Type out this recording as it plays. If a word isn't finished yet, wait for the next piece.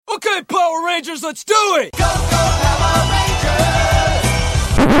Okay, Power Rangers, let's do it! Go, go, Power Rangers!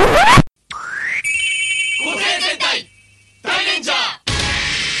 Goten Sentai Dairanger!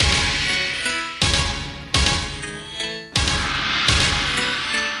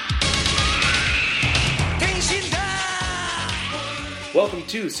 Welcome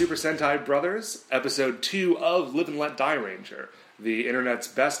to Super Sentai Brothers, episode 2 of Live and Let Dairanger, the internet's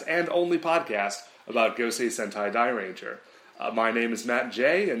best and only podcast about Gosei Sentai Dairanger. My name is Matt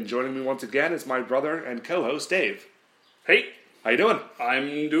J, and joining me once again is my brother and co-host Dave. Hey, How you doing?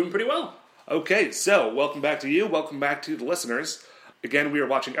 I'm doing pretty well. Okay, so welcome back to you, welcome back to the listeners. Again, we are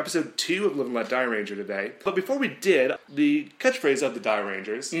watching episode 2 of Live and Let Dairanger today. But before we did, the catchphrase of the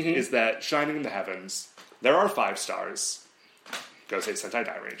Dairangers is that shining in the heavens, there are 5 stars. Gosei Sentai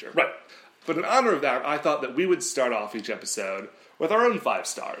Dairanger. Right. But in honor of that, I thought that we would start off each episode with our own 5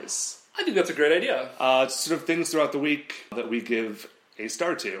 stars. I think that's a great idea. Sort of things throughout the week that we give a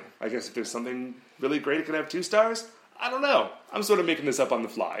star to. I guess if there's something really great, it could have 2 stars. I don't know. I'm sort of making this up on the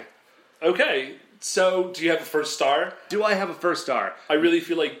fly. Okay, so do you have a first star? Do I have a first star? I really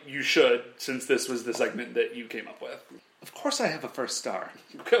feel like you should, since this was the segment that you came up with. Of course I have a first star.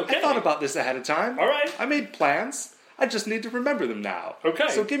 Okay. I thought about this ahead of time. All right. I made plans. I just need to remember them now. Okay.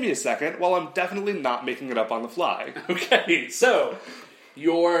 So give me a second while I'm definitely not making it up on the fly. Okay, so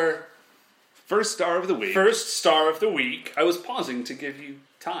your First star of the week. first star of the week, I was pausing to give you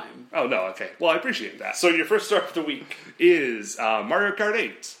time. Oh, no, okay. Well, I appreciate that. So your first star of the week. Is Mario Kart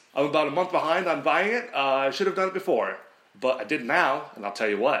 8. I'm about a month behind on buying it. I should have done it before. But I did now, and I'll tell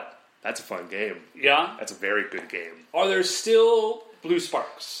you what. That's a fun game. Yeah? That's a very good game. Are there still blue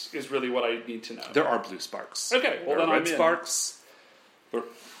sparks, is really what I need to know. There are blue sparks. Okay, well there then are I'm red in. sparks.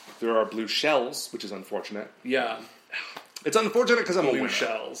 There are blue shells, which is unfortunate. Yeah. It's unfortunate because I'm a Blue winner.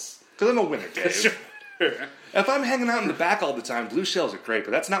 shells. Because I'm a winner, Dave. Sure. If I'm hanging out in the back all the time, blue shells are great,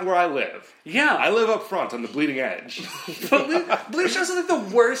 but that's not where I live. Yeah. I live up front on the bleeding edge. Blue shells are like the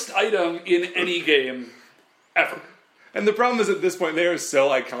worst item in any game ever. And the problem is at this point, they are so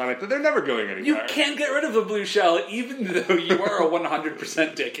iconic that they're never going anywhere. You can't get rid of a blue shell, even though you are a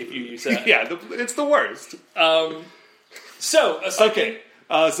 100% dick if you use it. Yeah, it's the worst. So, a second,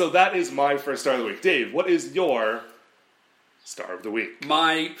 Okay, so that is my first star of the week. Dave, what is your star of the week?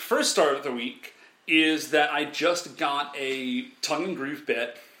 my first star of the week is that I just got a tongue and groove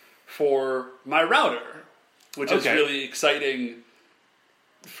bit for my router, which is Okay. really exciting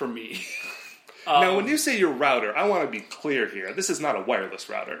for me. Now, when you say your router, I want to be clear here. This is not a wireless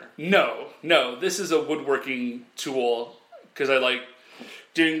router. No, this is a woodworking tool because I like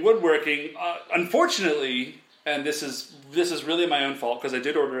doing woodworking. Unfortunately, and this is really my own fault because I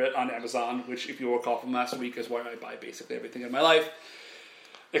did order it on Amazon, which, if you recall from last week, is where I buy basically everything in my life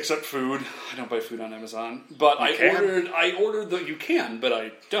except food. I don't buy food on Amazon, but I ordered the you can, but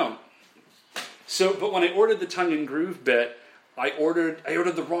I don't. So, but when I ordered the tongue and groove bit, I ordered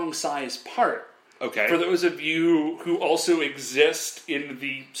the wrong size part. Okay. For those of you who also exist in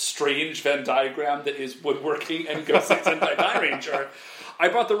the strange Venn diagram that is woodworking and Gosei Sentai Dairanger, I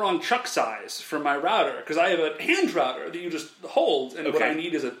bought the wrong chuck size for my router, because I have a hand router that you just hold, and what Okay. I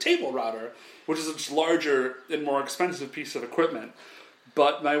need is a table router, which is a much larger and more expensive piece of equipment.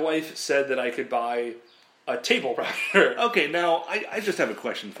 But my wife said that I could buy a table router. Okay, now, I just have a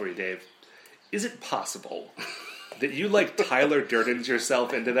question for you, Dave. Is it possible that you, like, Tyler Durden's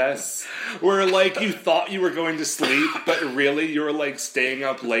yourself into this? Where, like, you thought you were going to sleep, but really you were, like, staying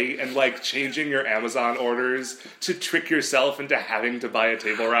up late and, like, changing your Amazon orders to trick yourself into having to buy a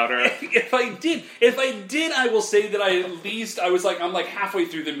table router? If I did, I will say that I'm like halfway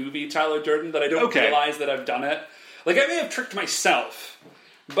through the movie Tyler Durden that I don't Okay. realize that I've done it. Like, I may have tricked myself,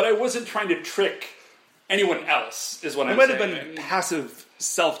 but I wasn't trying to trick anyone else, is what It I'm might saying. have been passive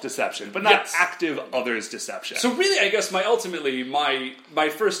self-deception, but not Yes. active others deception. So really, I guess my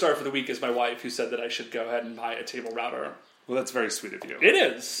first star for the week is my wife, who said that I should go ahead and buy a table router. Well, that's very sweet of you. It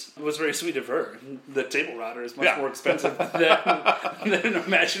is. It was very sweet of her. The table router is much Yeah. more expensive than an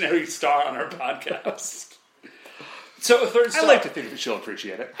imaginary star on our podcast. So a third star. I like to think that she'll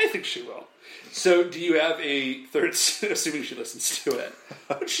appreciate it. I think she will. So, do you have a third, assuming she listens to it,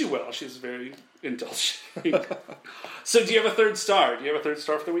 which she will, she's very indulgent. So, do you have a third star? Do you have a third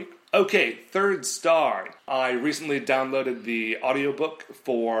star for the week? Okay, third star. I recently downloaded the audiobook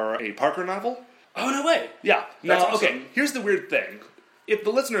for a Parker novel. Oh, no way. Yeah. That's Now, awesome. okay, here's the weird thing. If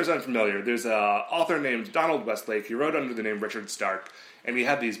the listener is unfamiliar, there's an author named Donald Westlake. He wrote under the name Richard Stark. And he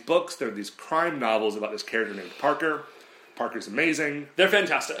had these books. They're these crime novels about this character named Parker. Parker's amazing. They're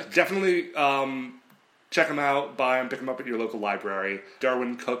fantastic. Definitely check them out, buy them, pick them up at your local library.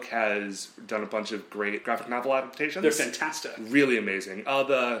 Darwin Cook has done a bunch of great graphic novel adaptations. They're fantastic. Really amazing.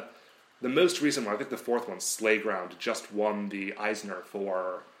 The most recent one, I think the fourth one, Slayground, just won the Eisner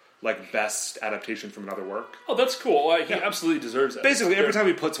for best adaptation from another work. Oh, that's cool. He absolutely deserves it. Basically, every time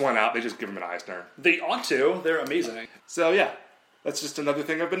he puts one out, they just give him an Eisner. They ought to. They're amazing. So yeah, that's just another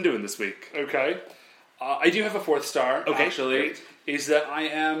thing I've been doing this week. Okay. I do have a 4th star, Okay, actually, great. is that I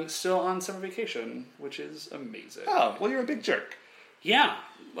am still on summer vacation, which is amazing. Oh, well, you're a big jerk. Yeah.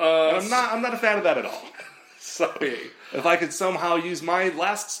 I'm not a fan of that at all. Sorry. If I could somehow use my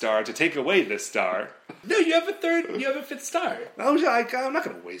last star to take away this star, No, you have a 5th star. I'm not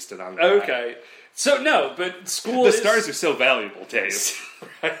going to waste it on that. Okay. So, no, but school The is... stars are so valuable, Dave.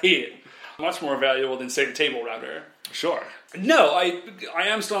 Right. Much more valuable than, say, a table router. Sure. No, I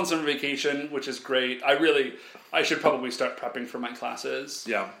am still on summer vacation, which is great. I should probably start prepping for my classes.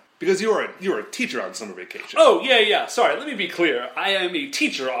 Yeah. Because you were a teacher on summer vacation. Oh, yeah. Sorry, let me be clear. I am a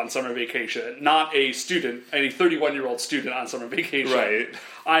teacher on summer vacation, not a student, a 31-year-old student on summer vacation. Right.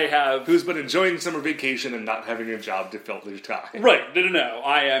 I have... Who's been enjoying summer vacation and not having a job to fill their time. Right, no.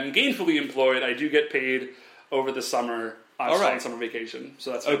 I am gainfully employed. I do get paid over the summer. I'm still on summer vacation,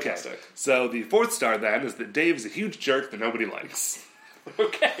 so that's fantastic. Okay. So the 4th star then is that Dave is a huge jerk that nobody likes.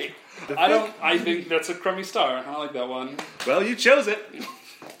 Okay. I think that's a crummy star. I like that one. Well, you chose it.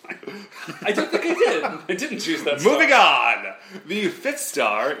 I don't think I did. I didn't choose that star. Moving on. The 5th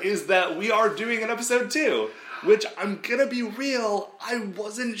star is that we are doing an episode 2, which I'm gonna be real, I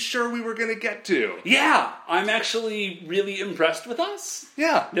wasn't sure we were gonna get to. Yeah, I'm actually really impressed with us.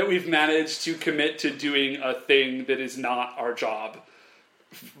 Yeah. That we've managed to commit to doing a thing that is not our job.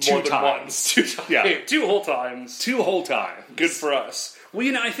 More than once. 2 times. Yeah. 2 whole times. 2 whole times. Good for us.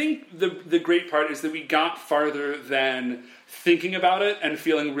 Well, I think the great part is that we got farther than thinking about it and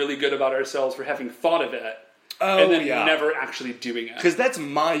feeling really good about ourselves for having thought of it. And then never actually doing it. Because that's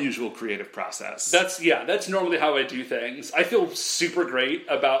my usual creative process. That's normally how I do things. I feel super great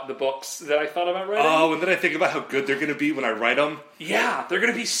about the books that I thought about writing. Oh, and then I think about how good they're going to be when I write them. Yeah, they're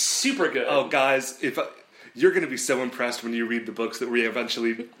going to be super good. Oh, guys, you're going to be so impressed when you read the books that we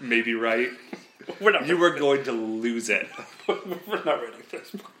eventually maybe write. You are going to lose it. We're not writing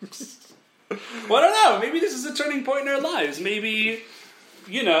those books. Well, I don't know. Maybe this is a turning point in our lives. Maybe...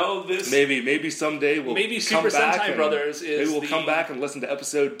 this... Maybe someday we'll Super Sentai Brothers is maybe we'll come back and listen to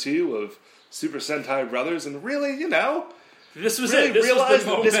episode 2 of Super Sentai Brothers and really, this was really it. This realize was the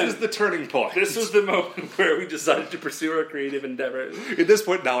that moment. this was the turning point. This was the moment where we decided to pursue our creative endeavors. At this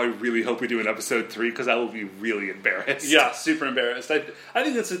point now, I really hope we do an episode 3 because I will be really embarrassed. Yeah, super embarrassed. I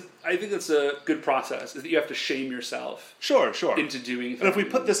think that's a good process. Is that you have to shame yourself. Sure. Into doing things. And if we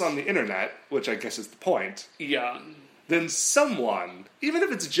put this on the internet, which I guess is the point, then someone, even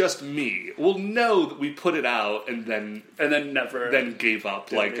if it's just me, will know that we put it out and then gave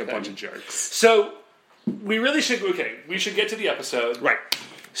up like a bunch of jerks. So we really should we should get to the episode. Right.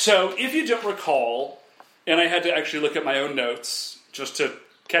 So if you don't recall, and I had to actually look at my own notes just to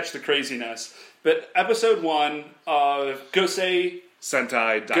catch the craziness, but episode 1 of Gosei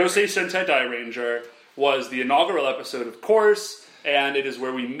Sentai Dairanger was the inaugural episode, of course. And it is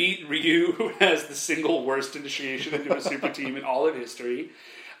where we meet Ryu, who has the single worst initiation into a super team in all of history.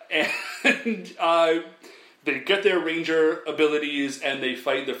 And they get their ranger abilities, and they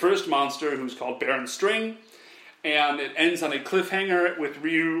fight the first monster, who's called Baron String. And it ends on a cliffhanger with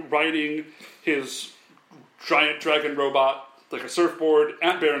Ryu riding his giant dragon robot, like a surfboard,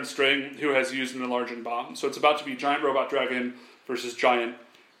 at Baron String, who has used an enlarging bomb. So it's about to be giant robot dragon versus giant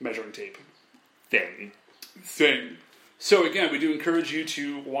measuring tape thing. So again, we do encourage you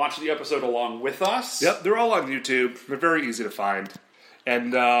to watch the episode along with us. Yep, they're all on YouTube. They're very easy to find.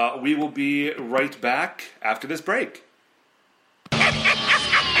 And we will be right back after this break.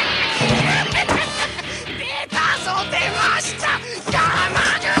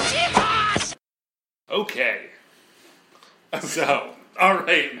 Okay. So,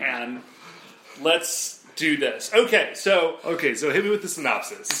 alright, man. Let's do this. Okay, so hit me with the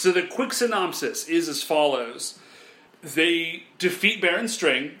synopsis. So the quick synopsis is as follows. They defeat Baron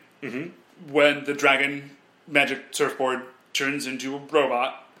String when the dragon magic surfboard turns into a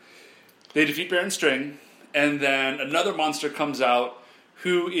robot. They defeat Baron String, and then another monster comes out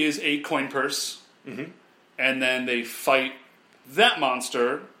who is a coin purse. And then they fight that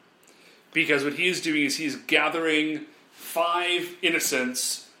monster because what he is doing is he's gathering 5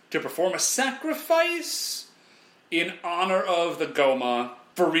 innocents to perform a sacrifice in honor of the Goma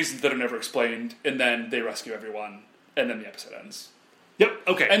for reasons that are never explained, and then they rescue everyone. And then the episode ends. Yep.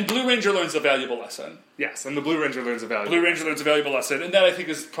 Okay. And Blue Ranger learns a valuable lesson. yes, and the Blue Ranger learns a value. Blue Ranger learns a valuable lesson, and that I think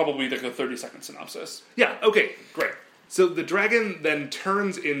is probably like a 30-second synopsis. Yeah. Okay. Great. So the dragon then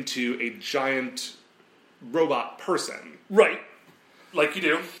turns into a giant robot person. Right. Like you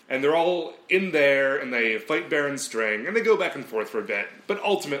do. And they're all in there, and they fight Baron String, and they go back and forth for a bit. But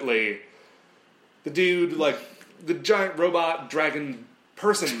ultimately, the dude, like, the giant robot dragon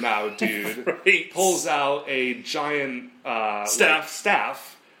person now dude, Right. pulls out a giant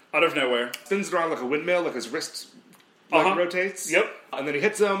staff, Out of nowhere. spins it around like a windmill, like his wrist Uh-huh. rotates. Yep. And then he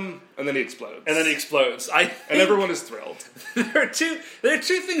hits him, and then he explodes. And then he explodes. and everyone is thrilled. There are two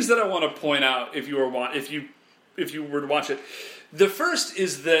things that I want to point out if you were to watch it. The first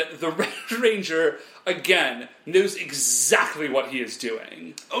is that the Red Ranger, again, knows exactly what he is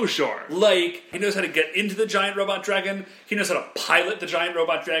doing. Oh, sure. Like, he knows how to get into the giant robot dragon, he knows how to pilot the giant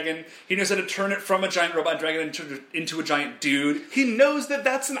robot dragon, he knows how to turn it from a giant robot dragon into a giant dude. He knows that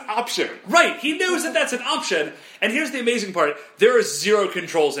that's an option. Right, he knows that that's an option. And here's the amazing part. There are 0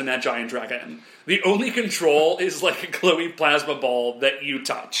 controls in that giant dragon. The only control is like a glowy plasma ball that you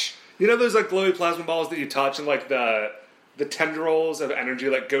touch. You know those, like, glowy plasma balls that you touch, and, like, the tendrils of energy,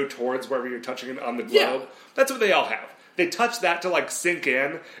 like, go towards wherever you're touching it on the globe? Yeah. That's what they all have. They touch that to, like, sink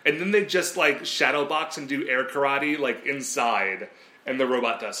in, and then they just, like, shadow box and do air karate, like, inside, and the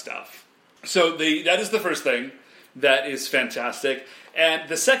robot does stuff. So that is the first thing that is fantastic. And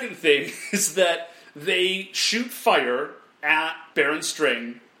the second thing is that they shoot fire at Baron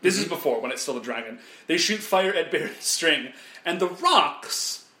String. This is before, when it's still a dragon. They shoot fire at Baron String, and the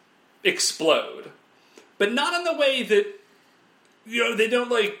rocks explode. But not in the way that, they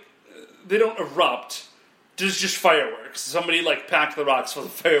don't erupt. There's just fireworks. Somebody, like, packed the rocks full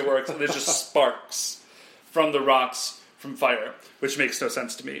of fireworks, and there's just sparks from the rocks from fire, which makes no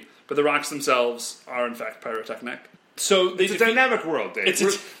sense to me. But the rocks themselves are, in fact, pyrotechnic. So It's a dynamic world, Dave.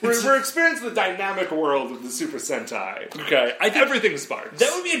 We're We're experiencing the dynamic world of the Super Sentai. Okay, I think Everything sparks.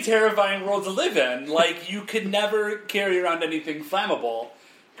 that would be a terrifying world to live in. Like, you could never carry around anything flammable,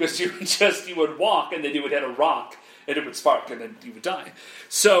 because you would walk, and then you would hit a rock, and it would spark, and then you would die.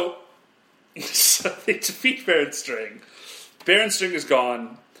 So they defeat Baron String. Baron String is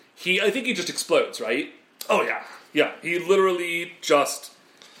gone. I think he just explodes, right? Oh, yeah. Yeah, he literally just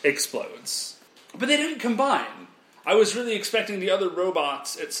explodes. But they didn't combine. I was really expecting the other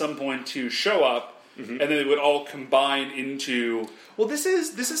robots at some point to show up, and then they would all combine into... Well, this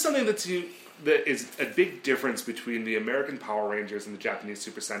is something that is a big difference between the American Power Rangers and the Japanese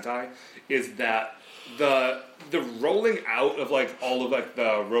Super Sentai, is that the rolling out of, like, all of, like,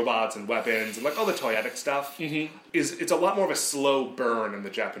 the robots and weapons and, like, all the toyetic stuff it's a lot more of a slow burn in the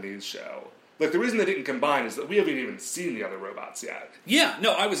Japanese show. Like, the reason they didn't combine is that we haven't even seen the other robots yet. Yeah,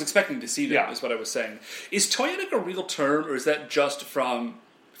 no, I was expecting to see them, Yeah. is what I was saying. Is toyetic a real term, or is that just from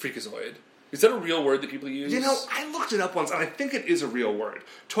Freakazoid? Is that a real word that people use? You know, I looked it up once, and I think it is a real word.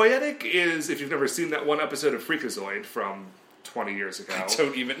 Toyetic is, if you've never seen that one episode of Freakazoid from 20 years ago.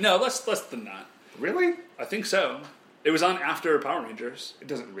 Don't even... No, less than that. Really? I think so. It was on after Power Rangers. It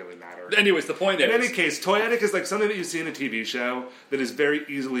doesn't really matter. Anyways, the point In is... any case, toyetic is like something that you see in a TV show that is very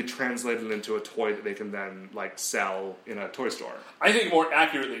easily translated into a toy that they can then, like, sell in a toy store. I think more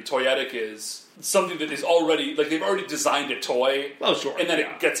accurately, toyetic is something that is already... Like, they've already designed a toy. Well, sure. And then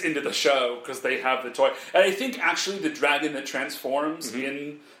yeah. it gets into the show because they have the toy. And I think, actually, the dragon that transforms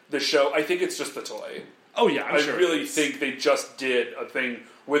in the show, I think it's just the toy. Oh, yeah, I'm I sure. really think they just did a thing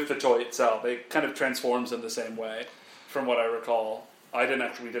with the toy itself. It kind of transforms in the same way, from what I recall. We didn't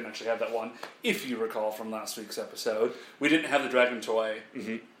actually have that one. If you recall from last week's episode, we didn't have the dragon toy.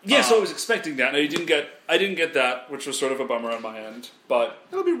 Mm-hmm. Yeah, so I was expecting that. And I didn't get that, which was sort of a bummer on my end. But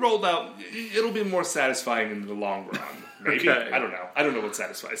It'll be rolled out. It'll be more satisfying in the long run. Maybe. Okay. I don't know. I don't know what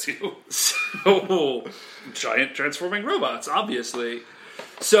satisfies you. so giant transforming robots, obviously.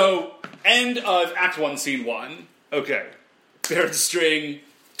 So end of Act 1, Scene 1. Okay. Baron String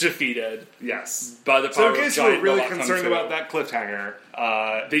defeated Yes. by the So power in of case you were giant really robot kung concerned fu. about that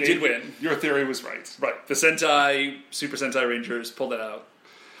cliffhanger, They did win. Your theory was right. Right. The Super Sentai Rangers pulled it out.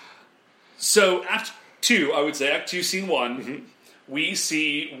 So, Act 2, I would say, Act 2, Scene 1, we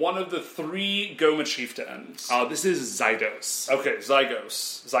see one of the 3 Goma chieftains. This is Zydos. Okay,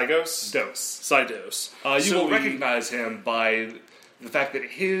 Zygos. Zygos? Dos. Zydos. You So will we- recognize him by the fact that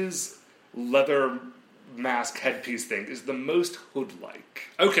his leather mask headpiece thing is the most hood-like.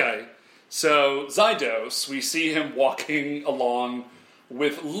 Okay, so Zydos, we see him walking along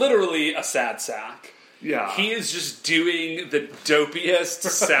with literally a sad sack. Yeah. He is just doing the dopiest,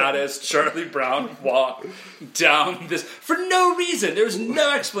 saddest Charlie Brown walk down this for no reason. There's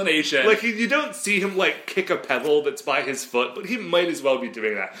no explanation. Like, you don't see him, like, kick a pebble that's by his foot, but he might as well be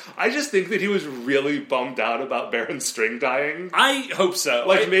doing that. I just think that he was really bummed out about Baron String dying. I hope so.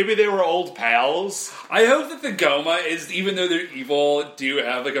 Like, maybe they were old pals. I hope that the Goma is, even though they're evil, do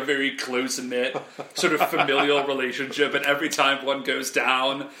have, like, a very close-knit sort of familial relationship, and every time one goes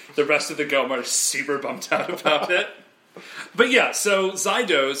down, the rest of the Goma are super bummed out about it. But yeah, so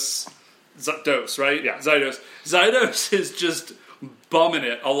Zydos, right? Yeah. Zydos is just bumming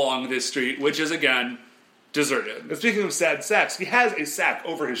it along this street, which is, again, deserted. And speaking of sad sacks, he has a sack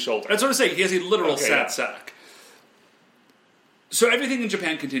over his shoulder. That's what I'm saying. He has a literal Okay, sad yeah. sack. So everything in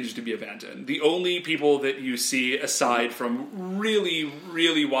Japan continues to be abandoned. The only people that you see, aside from really,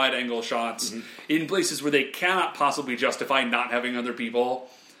 really wide-angle shots, in places where they cannot possibly justify not having other people,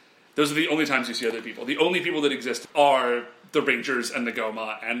 those are the only times you see other people. The only people that exist are the Rangers and the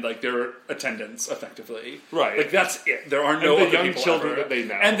Goma and, like, their attendants, effectively. Right. Like, that's it. There are no the other young people children ever. that they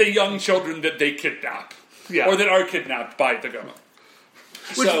know. And the young children that they kidnap. Yeah. Or that are kidnapped by the Goma.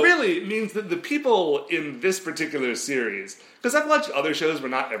 Which So- really means that the people in this particular series, because I've watched other shows where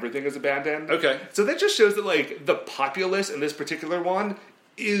not everything is abandoned. Okay. So that just shows that, like, the populace in this particular one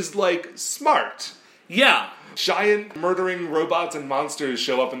is, like, smart. Yeah. Giant murdering robots and monsters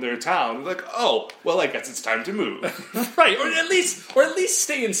show up in their town. Like, oh, well, I guess it's time to move. Right, or at least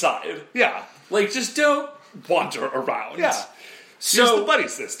stay inside. Yeah. Like, just don't wander around. Yeah. So Use the buddy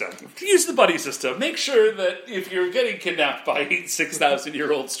system. use the buddy system. Make sure that if you're getting kidnapped by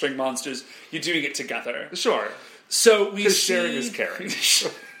 6,000-year-old string monsters, you're doing it together. Sure. So we Because see sharing is caring.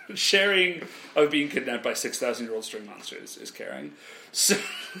 sharing of being kidnapped by 6,000-year-old string monsters is caring. So.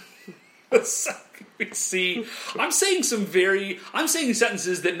 So we see. I'm saying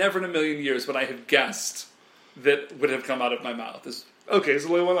sentences that never in a million years would I have guessed that would have come out of my mouth. Okay, so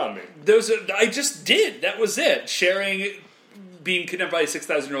lay one on me. I just did. That was it. Sharing being kidnapped by a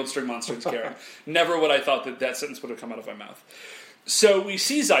 6,000-year-old string monster is caring. Never would I thought that sentence would have come out of my mouth. So we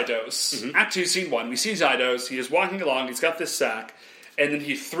see Zydos. Act 2, Scene 1. We see Zydos. He is walking along. He's got this sack. And then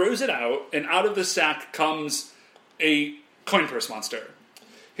he throws it out. And out of the sack comes a coin purse monster.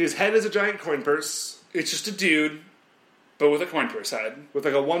 His head is a giant coin purse It's just a dude, but with a coin purse head. with,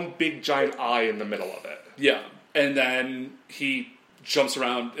 like, a one big giant eye in the middle of it. Yeah. And then he jumps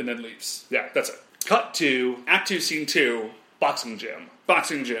around and then leaves. Yeah. That's it. Cut to Act 2, Scene 2. boxing gym.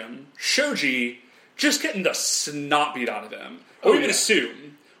 Boxing gym. Shoji just getting the snot beat out of him. Or we would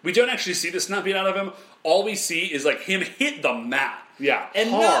assume. We don't actually see the snot beat out of him. All we see is, like, him hit the mat. Yeah, And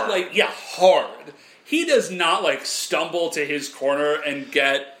hard. not, like, hard. He does not, like, stumble to his corner and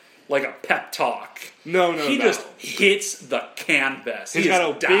get, like, a pep talk. No. He just hits the canvas. He's He got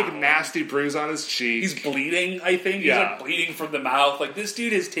is a down. big nasty bruise on his cheek. He's bleeding, I think. Yeah. He's, like, bleeding from the mouth. Like, this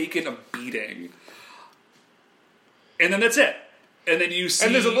dude has taken a beating. And then that's it. And then you see...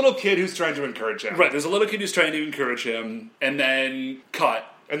 and there's a little kid who's trying to encourage him. Right, there's a little kid who's trying to encourage him, and then cut.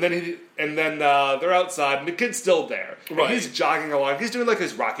 And then they're outside, and the kid's still there. And Right. he's jogging along. He's doing, like,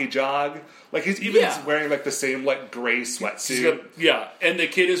 his Rocky jog. Like, he's even Yeah. wearing, like, the same, like, gray He's sweatsuit. got- yeah, and the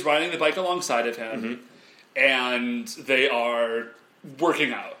kid is riding the bike alongside of him, and they are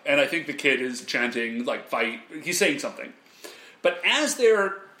working out. And I think the kid is chanting, like, fight. He's saying something. But as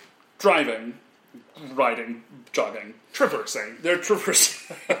they're driving, riding, jogging, Traversing. they're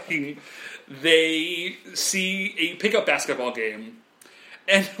traversing, they see a pickup basketball game.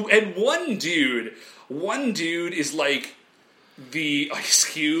 And one dude is like the Ice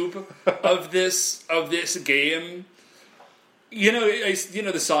Cube of this game. You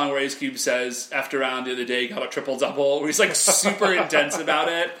know the song where Ice Cube says, "After round the other day, got a triple double," where he's like super intense about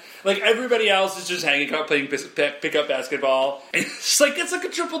it. Like everybody else is just hanging out playing pickup basketball, and it's like a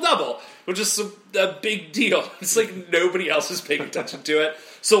triple double, which is a big deal. It's like nobody else is paying attention to it.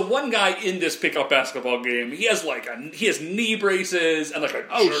 So one guy in this pickup basketball game, he has knee braces and like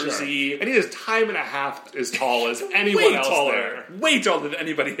a jersey. And he is time and a half as tall as anyone else there. Way taller than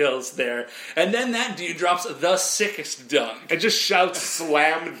anybody else there. And then that dude drops the sickest dunk. And just shouts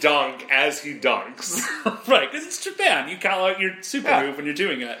slam dunk as he dunks. Right, because it's Japan. You call out your super Yeah. move when you're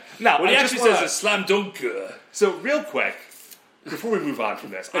doing it. Now, what he I actually just wanna- says is slam dunk. So, real quick, before we move on from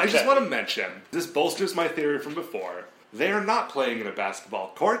this, I just Okay. want to mention, this bolsters my theory from before. They are not playing in a basketball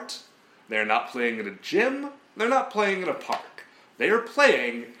court. They're not playing in a gym. They're not playing in a park. They are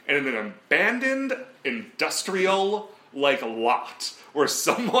playing in an abandoned industrial, like, lot where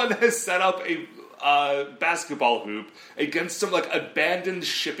someone has set up basketball hoop against some, like, abandoned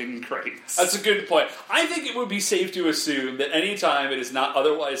shipping crates. That's a good point. I think it would be safe to assume that any time it is not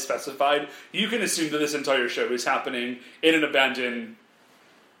otherwise specified, you can assume that this entire show is happening in an abandoned,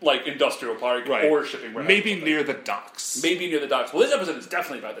 like, industrial park or shipping warehouse. Maybe near the docks. Maybe near the docks. Well, this episode is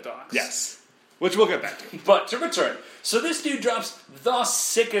definitely by the docks. Yes. Which we'll get back to. But to return, so this dude drops the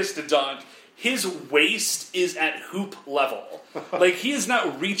sickest dunk. His waist is at hoop level. Like, he is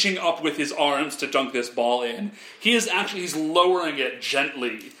not reaching up with his arms to dunk this ball in. He's lowering it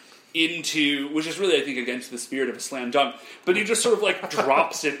gently into, which is really, I think, against the spirit of a slam dunk. But he just sort of, like,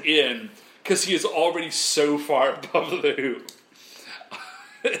 drops it in because he is already so far above the hoop.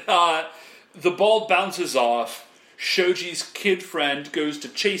 The ball bounces off. Shoji's kid friend goes to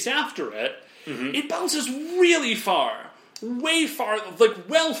chase after it. Mm-hmm. It bounces really far. Way far, like,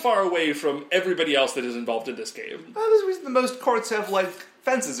 well far away from everybody else that is involved in this game. Well, there's a reason that most courts have, like,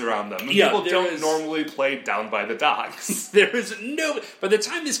 fences around them. And people don't normally play down by the docks. There is by the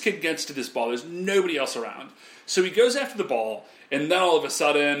time this kid gets to this ball, there's nobody else around. So he goes after the ball, and then all of a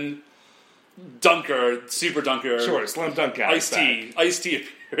sudden, super dunker. Sure, slam dunk guy. Ice-T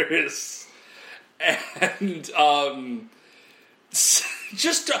appears. And,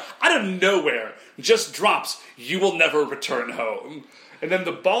 just out of nowhere, just drops, "You will never return home." And then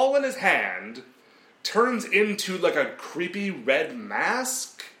the ball in his hand turns into, like, a creepy red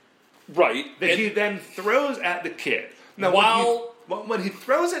mask. Right. That he then throws at the kid. Now, when he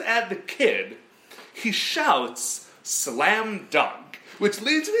throws it at the kid, he shouts, "Slam dunk." Which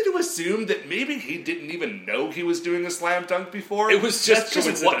leads me to assume that maybe he didn't even know he was doing a slam dunk before. It was just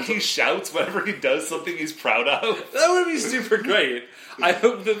what he shouts whenever he does something he's proud of. That would be super great. I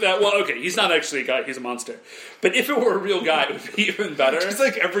hope well, okay, he's not actually a guy, he's a monster. But if it were a real guy, it would be even better. Just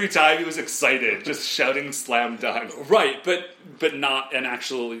like every time he was excited, just shouting slam dunk. Right, but not in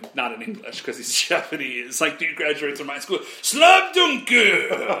English, because he's Japanese. Like, dude graduates from my school, slam dunk!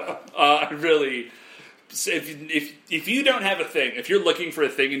 Really... If you don't have a thing, if you're looking for a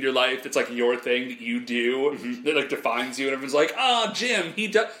thing in your life that's like your thing that you do, that like defines you, and everyone's like, Jim, he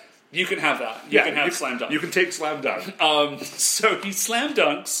does, you can have that. You can have slam dunk. You can take slam dunk. So he slam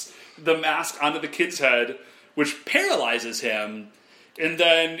dunks the mask onto the kid's head, which paralyzes him, and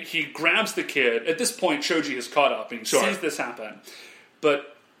then he grabs the kid. At this point, Shoji has caught up, and he sees this happen.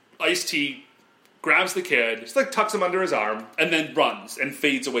 But Ice-T grabs the kid, just like tucks him under his arm, and then runs and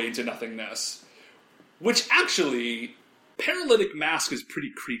fades away into nothingness. Which actually, paralytic mask is pretty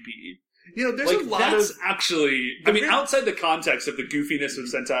creepy. You know, there's a lot of... actually... I mean, outside the context of the goofiness of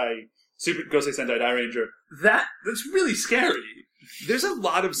Super Gosei Sentai Die Ranger, that's really scary. There's a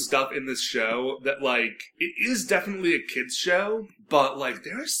lot of stuff in this show that, like, it is definitely a kid's show, but, like,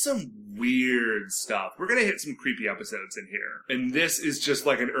 there's some weird stuff. We're gonna hit some creepy episodes in here. And this is just,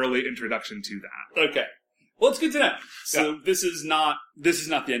 like, an early introduction to that. Okay. Well, it's good to know. So this is not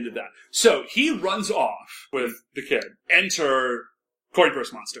the end of that. So he runs off with the kid. Enter Coin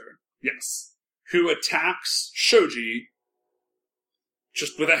Purse Monster. Yes. Who attacks Shoji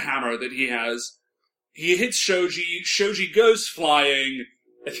just with a hammer that he has. He hits Shoji. Shoji goes flying.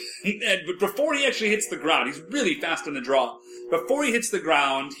 But before he actually hits the ground, he's really fast in the draw. Before he hits the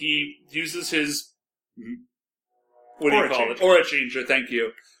ground, he uses his... What do you call it? Aura Changer, thank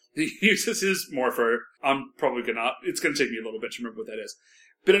you. He uses his morpher. I'm probably it's gonna take me a little bit to remember what that is.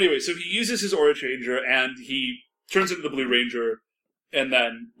 But anyway, so he uses his Aura Changer, and he turns into the Blue Ranger, and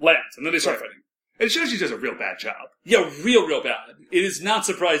then lands, and then they start fighting. And Shoji does a real bad job. Yeah, real bad. It is not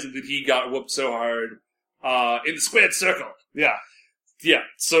surprising that he got whooped so hard, in the squared circle. Yeah. Yeah,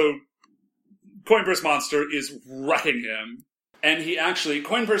 so Coin Purse Monster is wrecking him. And he actually,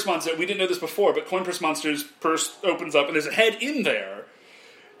 Coin Purse Monster, we didn't know this before, but Coin Purse Monster's purse opens up, and there's a head in there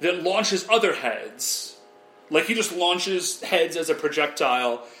that launches other heads. Like, he just launches heads as a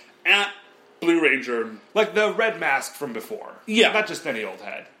projectile at Blue Ranger. Like the red mask from before. Yeah. Not just any old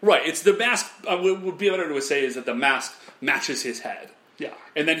head. Right, it's the mask, what would be better to say is that the mask matches his head. Yeah.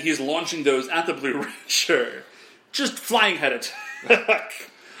 And then he's launching those at the Blue Ranger. Just flying head attack.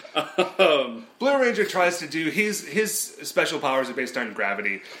 Blue Ranger tries to do his special powers are based on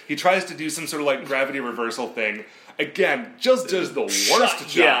gravity. He tries to do some sort of like gravity reversal thing. Again, just does the worst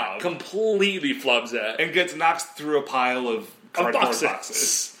job. Yeah, completely flubs it. And gets knocked through a pile of cardboard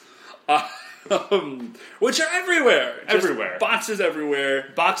boxes. Which are everywhere. Everywhere. Boxes everywhere.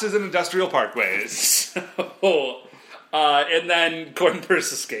 Boxes in industrial parkways. And then Coin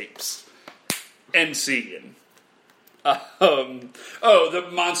Purse escapes. End scene. The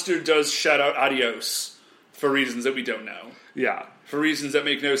monster does shout out adios for reasons that we don't know. Yeah. For reasons that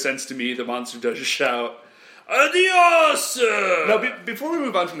make no sense to me, the monster does shout. Adios! Now, before we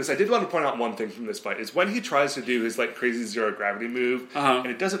move on from this, I did want to point out one thing from this fight, is when he tries to do his, like, crazy zero gravity move, and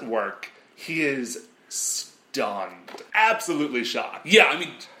it doesn't work, he is stunned. Absolutely shocked. Yeah, I mean,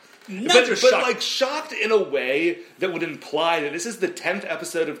 But like, shocked in a way that would imply that this is the 10th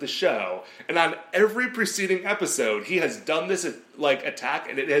episode of the show, and on every preceding episode, he has done this, like, attack,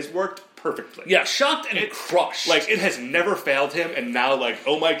 and it has worked perfectly. Yeah, shocked and crushed. Like, it has never failed him, and now, like,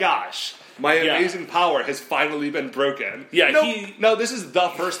 oh my gosh, my amazing power has finally been broken. Yeah, no, this is the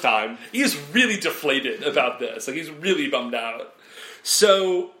first time. He's really deflated about this. Like, he's really bummed out.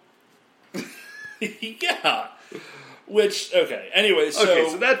 So, yeah. Which, okay, anyway,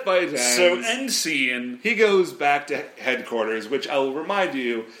 so that fight ends. So, end scene. He goes back to headquarters, which I'll remind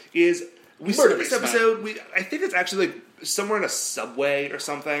you is, we see this episode, I think it's actually, like, somewhere in a subway or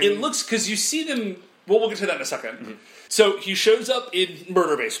something. It looks, because you see them, well, we'll get to that in a second. Mm-hmm. So he shows up in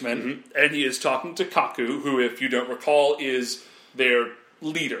Murder Basement, and he is talking to Kaku, who, if you don't recall, is their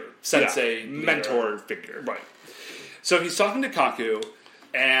leader, sensei, mentor figure. Right. So he's talking to Kaku,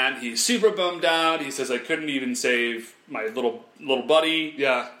 and he's super bummed out. He says, I couldn't even save my little buddy.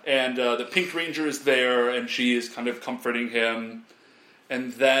 Yeah. And the Pink Ranger is there, and she is kind of comforting him.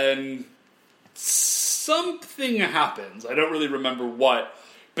 And then something happens. I don't really remember what,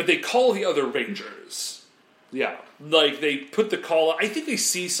 but they call the other Rangers. Yeah. Like, they put the call, I think they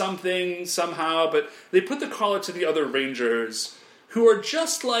see something somehow, but they put the call out to the other Rangers, who are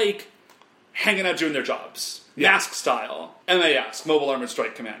just, like, hanging out doing their jobs. Yeah. Mask style. MAS, Mobile Armored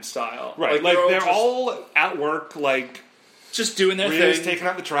Strike Command style. Right. Like they're all at work, like, just doing their Rio's thing. taking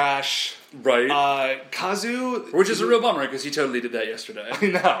out the trash. Right. Kazu... Which is a real bummer, because he totally did that yesterday. I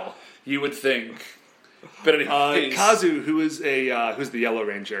know. You would think. But anyway. Kazu, who's the Yellow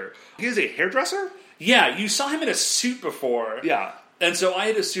Ranger, he is a hairdresser? Yeah, you saw him in a suit before. Yeah. And so I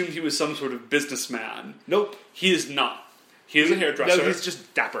had assumed he was some sort of businessman. Nope. He is not. He is a hairdresser. No, he's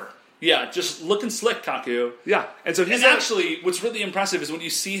just dapper. Yeah, just looking slick, Kaku. Yeah, and so he's actually, what's really impressive is when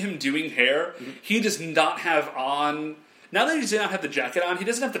you see him doing hair, he does not have on. Now that he does not have the jacket on, he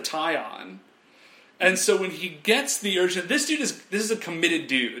doesn't have the tie on. And so when he gets the urgent, this is a committed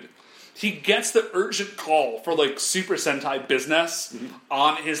dude. He gets the urgent call for, like, Super Sentai business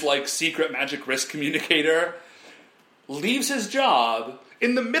on his, like, secret magic wrist communicator, leaves his job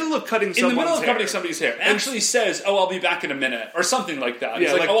in the middle of cutting somebody's hair. And actually says, "Oh, I'll be back in a minute," or something like that.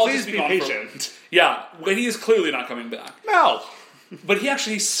 Yeah, He's like, "Oh, I'll please just be gone patient." Yeah, when he is clearly not coming back. No, but he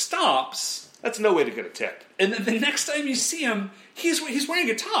actually stops. That's no way to get a tip. And then the next time you see him, he's wearing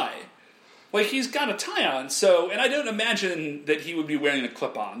a tie. Like, he's got a tie on, and I don't imagine that he would be wearing a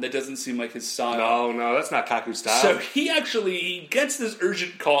clip-on. That doesn't seem like his style. No, that's not Kaku's style. So he gets this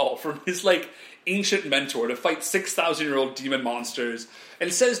urgent call from his, like, ancient mentor to fight 6,000-year-old demon monsters,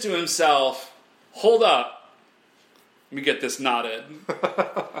 and says to himself, hold up, let me get this knotted.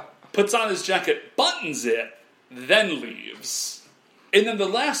 Puts on his jacket, buttons it, then leaves. And then the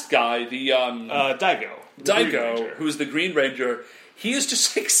last guy, the Daigo, who's the Green Ranger, he is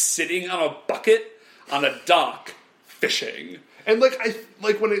just, like, sitting on a bucket on a dock fishing. And,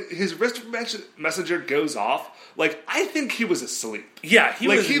 like, when his wrist messenger goes off, like, I think he was asleep. Yeah, he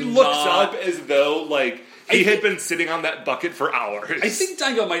looks up as though, like, he had been sitting on that bucket for hours. I think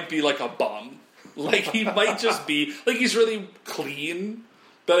Daigo might be like a bum. Like, he might just be, like, he's really clean,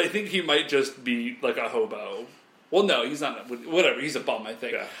 but I think he might just be like a hobo. Well, no, he's not. Whatever, he's a bum, I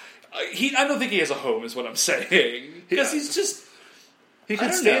think. Yeah. I don't think he has a home, is what I'm saying. Because he's just... He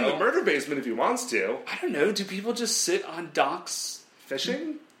can stay in the murder basement if he wants to. I don't know. Do people just sit on docks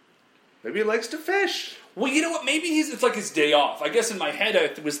fishing? Maybe he likes to fish. Well, you know what? Maybe it's like his day off. I guess in my head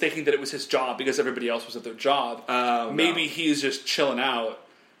I was thinking that it was his job because everybody else was at their job. Maybe he is just chilling out,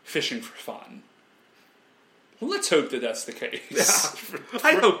 fishing for fun. Well, let's hope that that's the case. Yeah.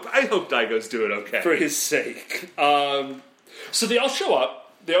 I hope Daigo's doing okay. For his sake. So they all show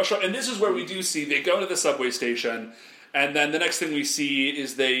up. And this is where we do see, they go to the subway station, and then the next thing we see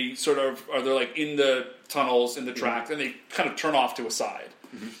is they're like in the tunnels, in the tracks, and they kind of turn off to a side.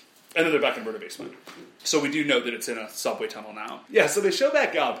 Mm-hmm. And then they're back in Murder Basement. So we do know that it's in a subway tunnel now. Yeah, so they show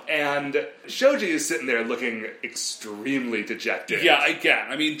back up, and Shoji is sitting there looking extremely dejected. Yeah, again,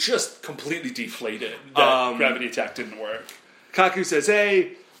 I mean, just completely deflated that gravity attack didn't work. Kaku says,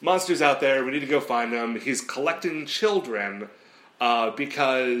 hey, monster's out there, we need to go find them. He's collecting children,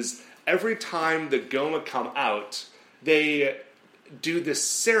 because every time the Goma come out, they do this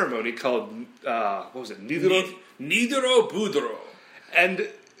ceremony called, what was it, Nidoro Budoro. And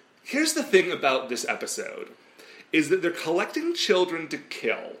here's the thing about this episode, is that they're collecting children to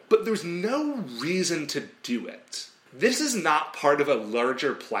kill, but there's no reason to do it. this is not part of a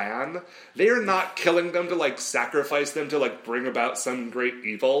larger plan. They are not killing them to, like, sacrifice them to, like, bring about some great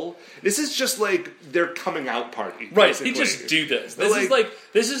evil. This is just, like, their coming out party. Right, basically. they just do this. They're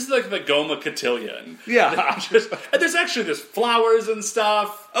This is like the Goma Cotillion. Yeah. And there's flowers and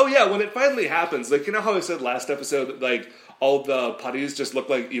stuff. Oh, yeah, when it finally happens, like, you know how I said last episode that, like, all the putties just look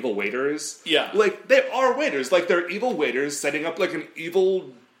like evil waiters? Yeah. Like, they are waiters. Like, they're evil waiters setting up, like, an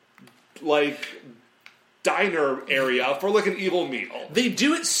evil, like, diner area for, like, an evil meal. They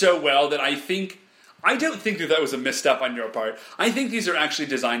do it so well that I don't think that was a misstep on your part. I think these are actually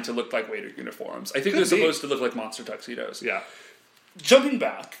designed to look like waiter uniforms. I think they're supposed to look like monster tuxedos. Yeah. Jumping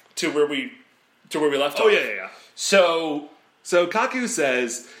back to where we left off. Oh, yeah. So Kaku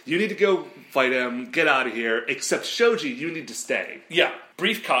says, you need to go fight him, get out of here, except Shoji, you need to stay. yeah,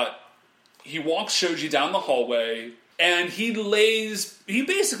 brief cut. He walks Shoji down the hallway, and he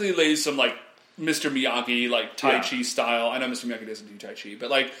basically lays some, like, Mr. Miyagi, like, Tai Chi style. I know Mr. Miyagi doesn't do Tai Chi, but,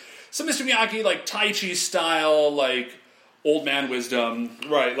 like, some Mr. Miyagi, like, Tai Chi style, like, old man wisdom.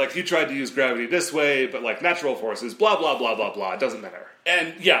 Right, like, he tried to use gravity this way, but, like, natural forces, blah, blah, blah, blah, blah, it doesn't matter.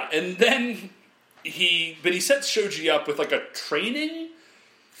 And, yeah, and then he sets Shoji up with, like, a training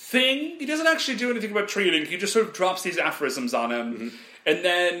thing. He doesn't actually do anything about training. He just sort of drops these aphorisms on him. Mm-hmm. And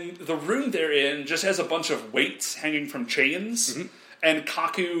then the room they're in just has a bunch of weights hanging from chains. Mm-hmm. And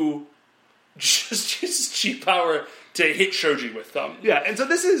Kaku just uses chi power to hit Shoji with them. Yeah, and so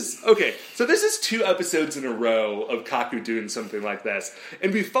this is 2 episodes in a row of Kaku doing something like this.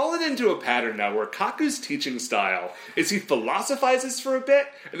 And we've fallen into a pattern now where Kaku's teaching style is he philosophizes for a bit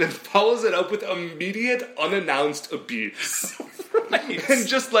and then follows it up with immediate, unannounced abuse. Right. And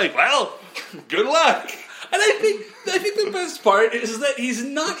just like, well, good luck. And I think the best part is that he's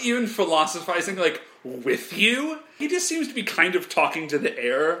not even philosophizing, like, with you. He just seems to be kind of talking to the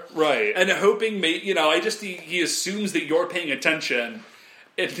air. Right. And hoping, he assumes that you're paying attention,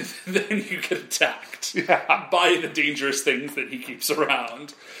 and then you get attacked by the dangerous things that he keeps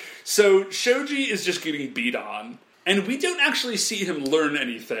around. So Shoji is just getting beat on, and we don't actually see him learn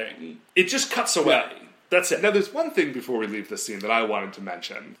anything. It just cuts away. Yeah. That's it. Now, there's one thing before we leave this scene that I wanted to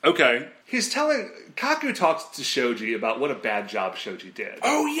mention. Okay. Kaku talks to Shoji about what a bad job Shoji did.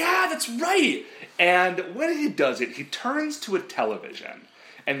 Oh, yeah, that's right. And when he does it, he turns to a television.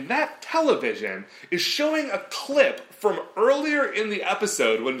 And that television is showing a clip from earlier in the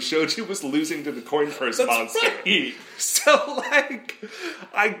episode when Shoji was losing to the coin purse monster. Right. So,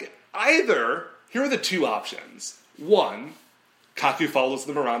 here are the 2 options. 1, Kaku follows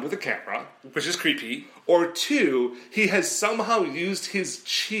them around with a camera. Which is creepy. Or 2, he has somehow used his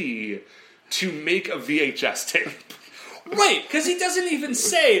chi to make a VHS tape. Right, because he doesn't even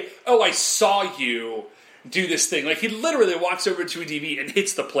say, oh, I saw you do this thing. Like, he literally walks over to a DV and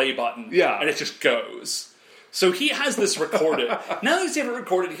hits the play button. Yeah. And it just goes. So he has this recorded. Now that he's ever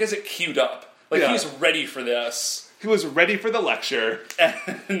recorded, he has it queued up. Like, he's ready for this. He was ready for the lecture.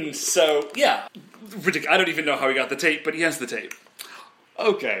 And so, yeah. I don't even know how he got the tape, but he has the tape.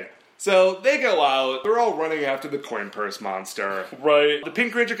 Okay. So they go out. They're all running after the coin purse monster. Right. The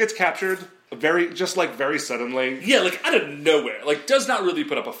Pink Ranger gets captured very suddenly. Yeah, like out of nowhere. Like, does not really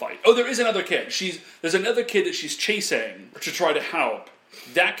put up a fight. Oh, there is another kid. There's another kid that she's chasing to try to help.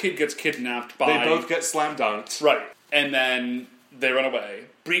 That kid gets kidnapped by... They both get slam dunked. Right. And then they run away.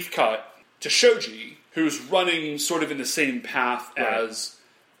 Brief cut to Shoji, who's running sort of in the same path as...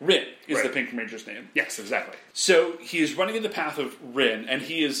 Rin is the Pink Ranger's name. Yes, exactly. So he is running in the path of Rin, and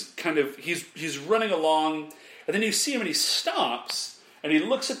he is he's running along, and then you see him and he stops, and he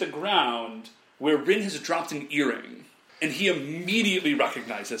looks at the ground where Rin has dropped an earring, and he immediately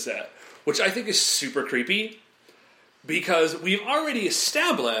recognizes it, which I think is super creepy, because we've already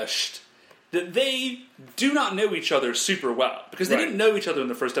established that they do not know each other super well, because they didn't know each other in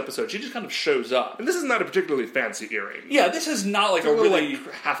the first episode. She just kind of shows up. And this is not a particularly fancy earring. Yeah, this is not like it's a really...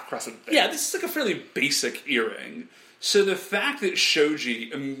 like half-crescent thing. Yeah, this is like a fairly basic earring. So the fact that Shoji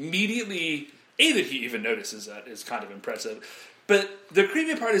immediately... that he even notices that is kind of impressive. But the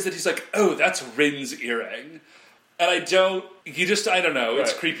creepy part is that he's like, oh, that's Rin's earring. And I don't know,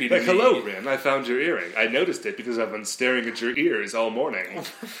 it's creepy to me. Hello, Rin, I found your earring. I noticed it because I've been staring at your ears all morning.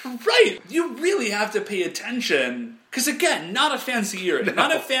 Right! You really have to pay attention. Because again, not a fancy earring. No.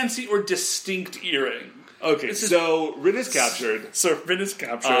 Not a fancy or distinct earring. Okay, so Rin is captured.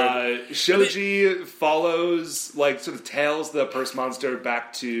 Shoji follows, sort of tails the purse monster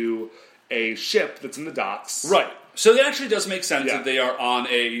back to a ship that's in the docks. Right. So it actually does make sense that they are on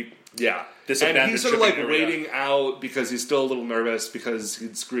a... Yeah. And he's sort of waiting out because he's still a little nervous because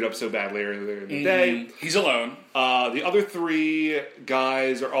he'd screwed up so badly earlier in the day. He's alone. The other 3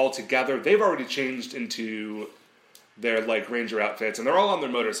 guys are all together. They've already changed into their, like, ranger outfits, and they're all on their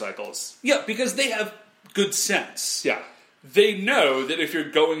motorcycles. Yeah, because they have good sense. Yeah. They know that if you're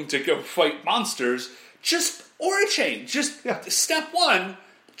going to go fight monsters, just aura change. Just step one,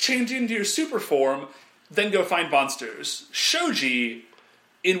 change into your super form, then go find monsters. Shoji,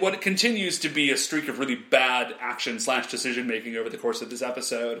 in what continues to be a streak of really bad action / decision making over the course of this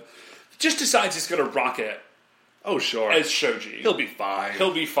episode, just decides he's going to rock it. Oh, sure. As Shoji. He'll be fine.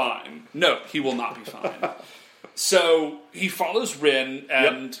 He'll be fine. No, he will not be fine. So he follows Rin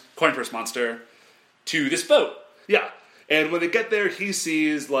and Coin Purse Monster to this boat. Yeah. And when they get there, he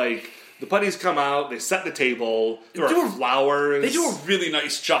sees, like, the putties come out, they set the table, there are flowers. They do a really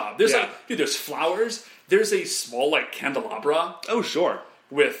nice job. There's there's flowers. There's a small, like, candelabra. Oh, sure.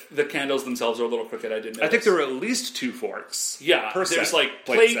 With the candles themselves are a little crooked. I didn't notice. I think there were at least 2 forks. Yeah. Per there's, set like,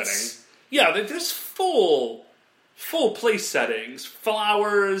 plate plates. setting. Yeah, there's full place settings.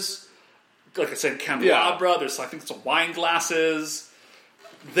 Flowers. Like I said, candelabra. There's, I think, some wine glasses.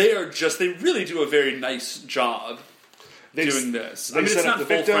 They really do a very nice job doing this. They set up the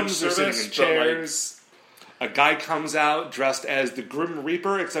victims, they're sitting in but, chairs. A guy comes out dressed as the Grim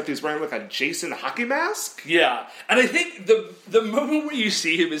Reaper, except he's wearing, like, a Jason hockey mask. Yeah, and I think the moment where you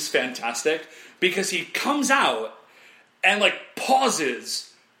see him is fantastic, because he comes out and, like,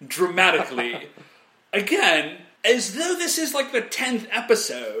 pauses dramatically. Again, as though this is, like, the 10th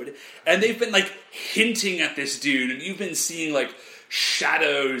episode, and they've been, like, hinting at this dude, and you've been seeing, like,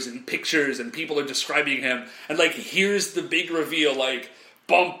 shadows and pictures, and people are describing him, and, like, here's the big reveal, like,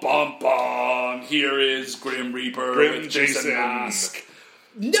 bum bum bum, here is Grim Reaper Grim with Jason mask.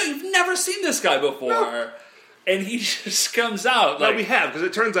 No, you've never seen this guy before. No. And he just comes out. No, we have, because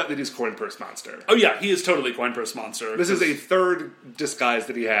it turns out that he's Coin Purse Monster. Oh yeah, he is totally Coin Purse Monster. This is a third disguise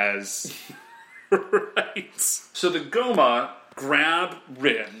that he has. Right. So the Goma grab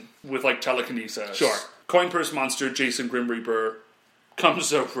Rin with, like, telekinesis. Sure. Coin Purse Monster, Jason Grim Reaper,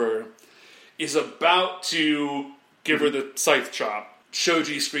 comes over, is about to give her the scythe chop.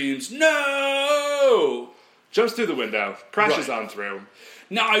 Shoji screams, "No!" Jumps through the window, crashes Right. on through.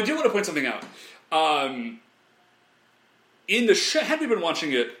 Now, I do want to point something out. In the show, had we been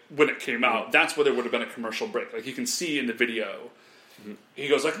watching it when it came out, that's where there would have been a commercial break. Like, you can see in the video, he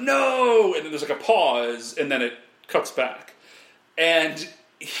goes like, "No!" And then there's like a pause, and then it cuts back. And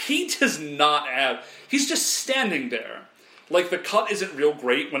he does not have... He's just standing there. Like, the cut isn't real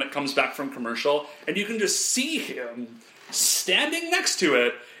great when it comes back from commercial, and you can just see him standing next to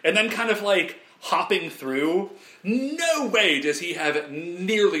it, and then kind of, like, hopping through. No way does he have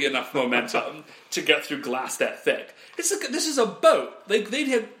nearly enough momentum to get through glass that thick. It's like, this is a boat. Like,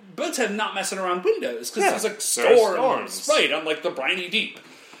 boats have not messing around windows, because there's, like, storms. Right, on, like, the briny deep.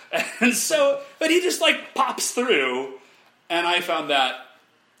 And so, but he just, like, pops through, and I found that,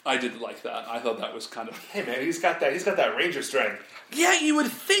 I did like that. I thought that was kind of... Hey man, he's got that ranger strength. Yeah, you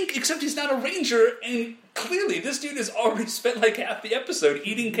would think, except he's not a ranger, and clearly this dude has already spent like half the episode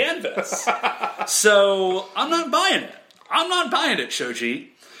eating canvas. So, I'm not buying it. I'm not buying it,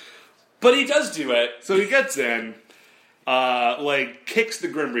 Shoji. But he does do it. So he gets in, like, kicks the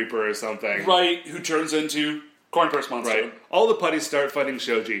Grim Reaper or something. Right, who turns into Coin Purse Monster. Right. All the putties start fighting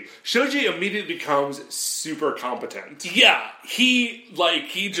Shoji. Shoji immediately becomes super competent. Yeah, he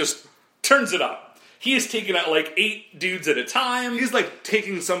just turns it up. He is taking out, like, 8 dudes at a time. He's, like,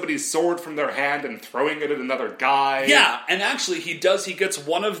 taking somebody's sword from their hand and throwing it at another guy. Yeah, and actually he gets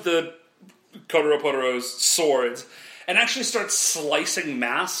one of the Kodoro-Podoro's swords and actually starts slicing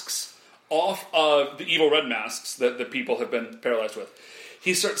masks off of the evil red masks that the people have been paralyzed with.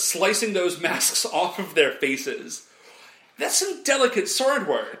 He starts slicing those masks off of their faces. That's some delicate sword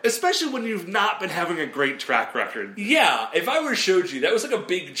work. Especially when you've not been having a great track record. Yeah, if I were Shoji, that was like a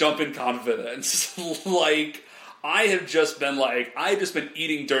big jump in confidence. Like, I've just been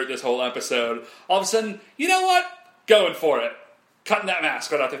eating dirt this whole episode. All of a sudden, you know what? Going for it. Cutting that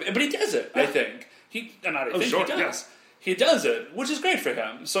mask right out there. But he does it, I think. He does. Yeah. He does it, which is great for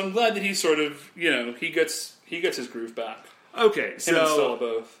him. So I'm glad that he sort of, he gets his groove back. Okay, Him and Stella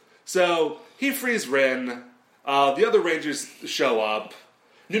both. So he frees Rin. The other Rangers show up.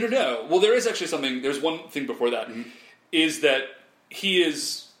 No. Well, there is actually something. There's one thing before that. Mm-hmm. Is that he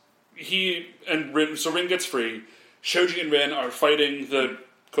and Rin. So Rin gets free. Shoji and Rin are fighting the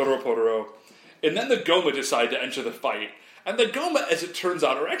Kodoro-Podoro, and then the Goma decide to enter the fight. And the Goma, as it turns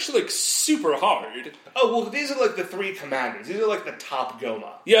out, are actually like super hard. Oh well, these are like the 3 commanders. These are like the top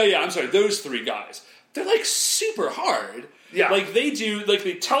Goma. Yeah. I'm sorry. Those 3 guys. They're like super hard. Yeah. Like they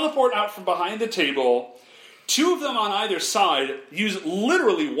teleport out from behind the table. 2 of them on either side use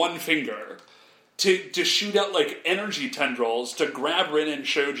literally one finger to shoot out, like, energy tendrils to grab Rin and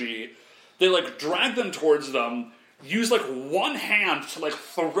Shoji. They, like, drag them towards them. use like one hand to like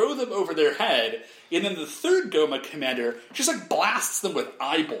throw them over their head, and then the third Goma commander just like blasts them with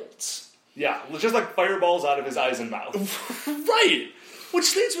eye bolts. Yeah, just like fireballs out of his eyes and mouth. Right!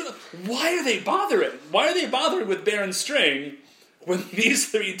 Which leads me to, why are they bothering? Why are they bothering with Baron String when these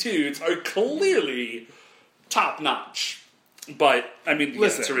three dudes are clearly top-notch? But, I mean, the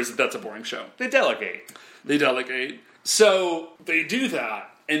answer is that that's a boring show. They delegate. So, they do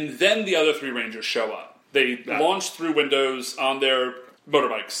that, and then the other three Rangers show up. They launch through windows on their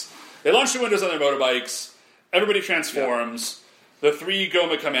motorbikes. Everybody transforms. The three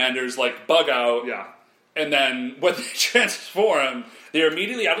Goma commanders, like, bug out. Yeah. And then, when they transform, they're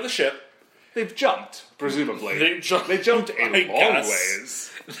immediately out of the ship. They've jumped, presumably. They jumped a long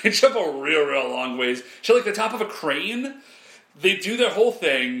ways. They jump a real long ways. So, like, the top of a crane, they do their whole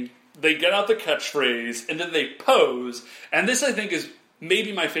thing, they get out the catchphrase, and then they pose. And this, I think, is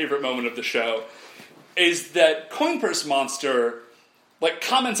maybe my favorite moment of the show, is that Coin Purse Monster, like,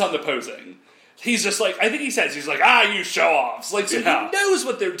 comments on the posing. He's just like, I think he says, he's like, you show-offs. Like, so he knows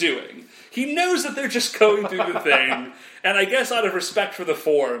what they're doing. He knows that they're just going through the thing. And I guess out of respect for the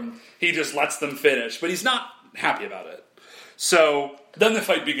form, he just lets them finish. But he's not happy about it. So, then the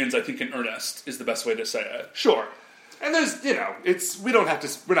fight begins, I think, in earnest, is the best way to say it. Sure. And there's, we're not going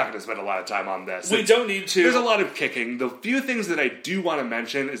to spend a lot of time on this. We don't need to. There's a lot of kicking. The few things that I do want to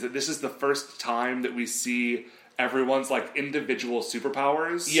mention is that this is the first time that we see everyone's, like, individual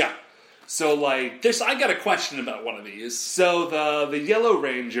superpowers. Yeah. So, like... I got a question about one of these. So, the Yellow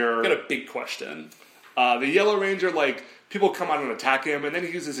Ranger... I got a big question. The Yellow Ranger, like, people come out and attack him, and then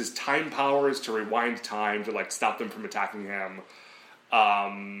he uses his time powers to rewind time to, like, stop them from attacking him.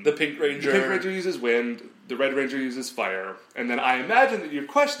 The Pink Ranger... The Pink Ranger uses wind, the Red Ranger uses fire, and then I imagine that your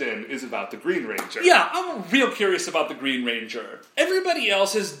question is about the Green Ranger. Yeah, I'm real curious about the Green Ranger. Everybody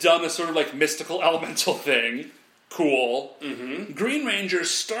else has done a sort of, like, mystical elemental thing. Cool. Mm-hmm. Green Ranger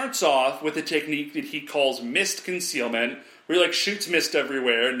starts off with a technique that he calls mist concealment, where he, like, shoots mist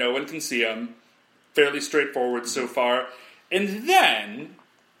everywhere, no one can see him. Fairly straightforward so far. And then...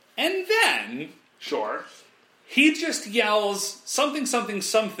 Sure. He just yells, something,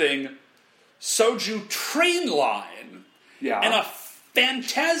 Soju train line. Yeah. And a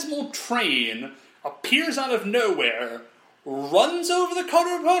phantasmal train appears out of nowhere, runs over the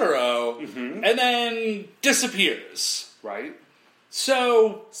Kotaro, and then disappears. Right.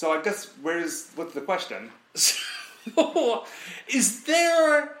 So I guess, what's the question?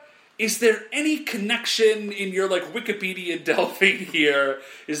 Is there any connection in your, like, Wikipedia delving here?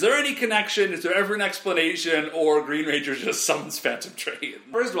 Is there any connection? Is there ever an explanation? Or Green Ranger just summons Phantom Train?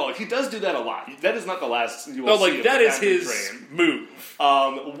 First of all, he does do that a lot. That is not the last you will see of that the is Phantom his Train. move.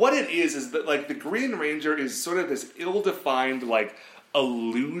 What it is that, like, the Green Ranger is sort of this ill-defined, like,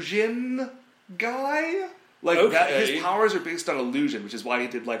 illusion guy. Like, that, his powers are based on illusion, which is why he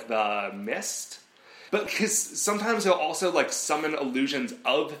did, like, the mist. But because sometimes he'll also, like, summon illusions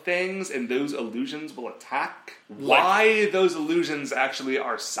of things, and those illusions will attack. Why those illusions actually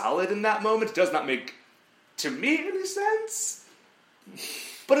are solid in that moment does not make, to me, any sense.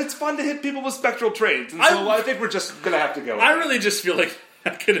 But it's fun to hit people with spectral trains, and so I think we're just gonna have to go with I really just feel like I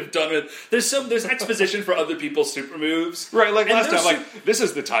could have done it. There's exposition for other people's super moves. Right, like last time, like, this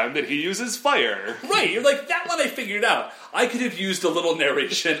is the time that he uses fire. Right, you're like, that one I figured out. I could have used a little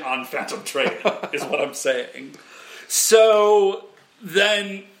narration on Phantom Train, is what I'm saying. So,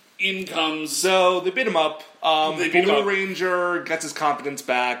 then in comes... So, they beat him up. Blue Ranger gets his confidence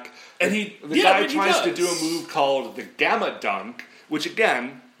back. And the guy tries to do a move called the Gamma Dunk, which,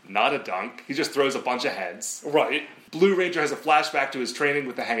 again, not a dunk. He just throws a bunch of heads. Right. Blue Ranger has a flashback to his training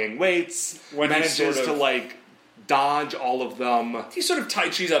with the hanging weights. Manages to, like, dodge all of them. He sort of Tai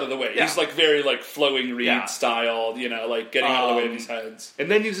Chi's out of the way. Yeah. He's, like, very, like, flowing reed style, like, getting out of the way of these heads. And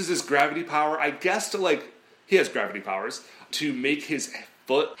then uses his gravity power, I guess, to, like... He has gravity powers. To make his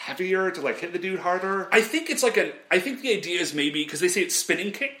foot heavier, to, like, hit the dude harder. I think it's like I think the idea is maybe... Because they say it's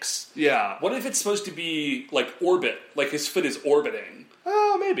spinning kicks. Yeah. What if it's supposed to be, like, orbit? Like, his foot is orbiting.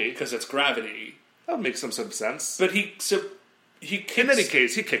 Oh, maybe. Because it's gravity. That would make some sort of sense. But he kicks... In any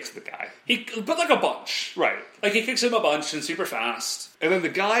case, he kicks the guy. But like a bunch. Right. Like, he kicks him a bunch and super fast. And then the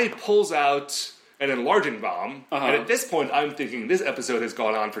guy pulls out an enlarging bomb. And at this point, I'm thinking this episode has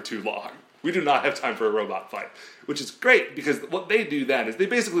gone on for too long. We do not have time for a robot fight. Which is great, because what they do then is they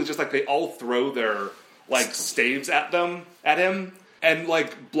basically just, like, they all throw their, like, staves at him, and,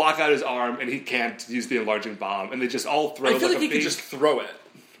 like, block out his arm, and he can't use the enlarging bomb. And they just all throw, I feel like he could just throw it.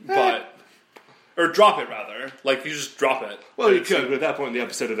 But... Or drop it, rather. Like, you just drop it. Well, you could, but at that point, the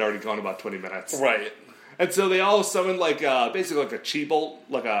episode had already gone about 20 minutes. Right. And so they all summon basically like a chi bolt,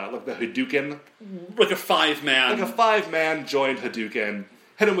 like the Hadouken. Like a 5-man. Like a 5-man joined Hadouken.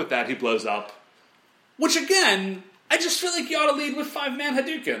 Hit him with that, he blows up. Which, again, I just feel like you ought to lead with 5-man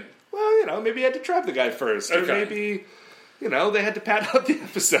Hadouken. Well, maybe you had to trap the guy first. Okay. Or maybe, they had to pad out the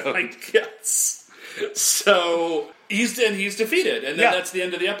episode. I guess. So, he's defeated, and then that's the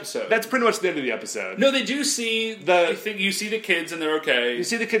end of the episode. That's pretty much the end of the episode. No, they do see I think you see the kids, and they're okay. You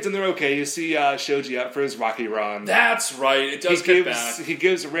see the kids and they're okay. You see Shoji out for his Rocky run. That's right. It does get back. He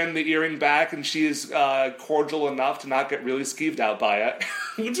gives Rin the earring back, and she is cordial enough to not get really skeeved out by it.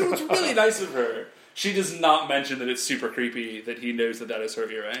 Which was really nice of her. She does not mention that it's super creepy that he knows that is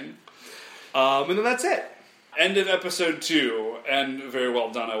her earring. And then that's it. End of episode 2, and very well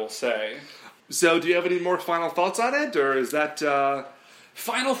done, I will say. So, do you have any more final thoughts on it, or is that...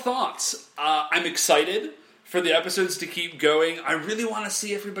 Final thoughts. I'm excited for the episodes to keep going. I really want to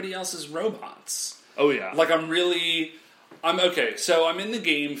see everybody else's robots. Oh, yeah. I'm okay. So I'm in the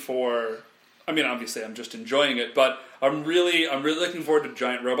game for... I mean, obviously, I'm just enjoying it, but I'm really looking forward to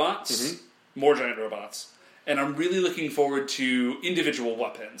giant robots. Mm-hmm. More giant robots. And I'm really looking forward to individual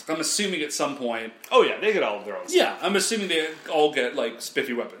weapons. I'm assuming at some point... Oh, yeah, they get all of their own stuff. Yeah, I'm assuming they all get,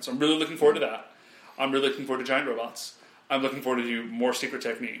 spiffy weapons. I'm really looking forward to that. I'm really looking forward to giant robots. I'm looking forward to more secret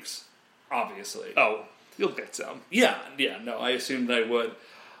techniques, obviously. Oh, you'll get some. Yeah, no, I assumed I would.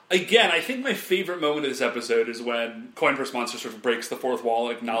 Again, I think my favorite moment of this episode is when Coin Purse Monster sort of breaks the fourth wall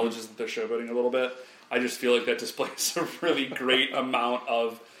and acknowledges that they're showboating a little bit. I just feel like that displays a really great amount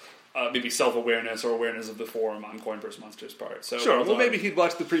of maybe self-awareness or awareness of the form on Coin Purse Monster's part. So sure, well maybe he'd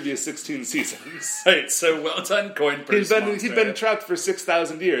watched the previous 16 seasons. Right, so well done, Coin Purse Monster. He'd been trapped for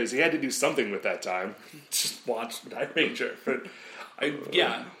 6,000 years. He had to do something with that time. Just watch Night Ranger.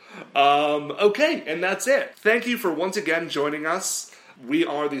 Yeah. Okay, and that's it. Thank you for once again joining us. We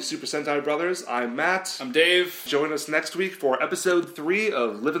are the Super Sentai Brothers. I'm Matt. I'm Dave. Join us next week for episode 3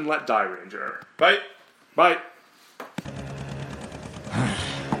 of Live and Let Die Ranger. Bye. Bye.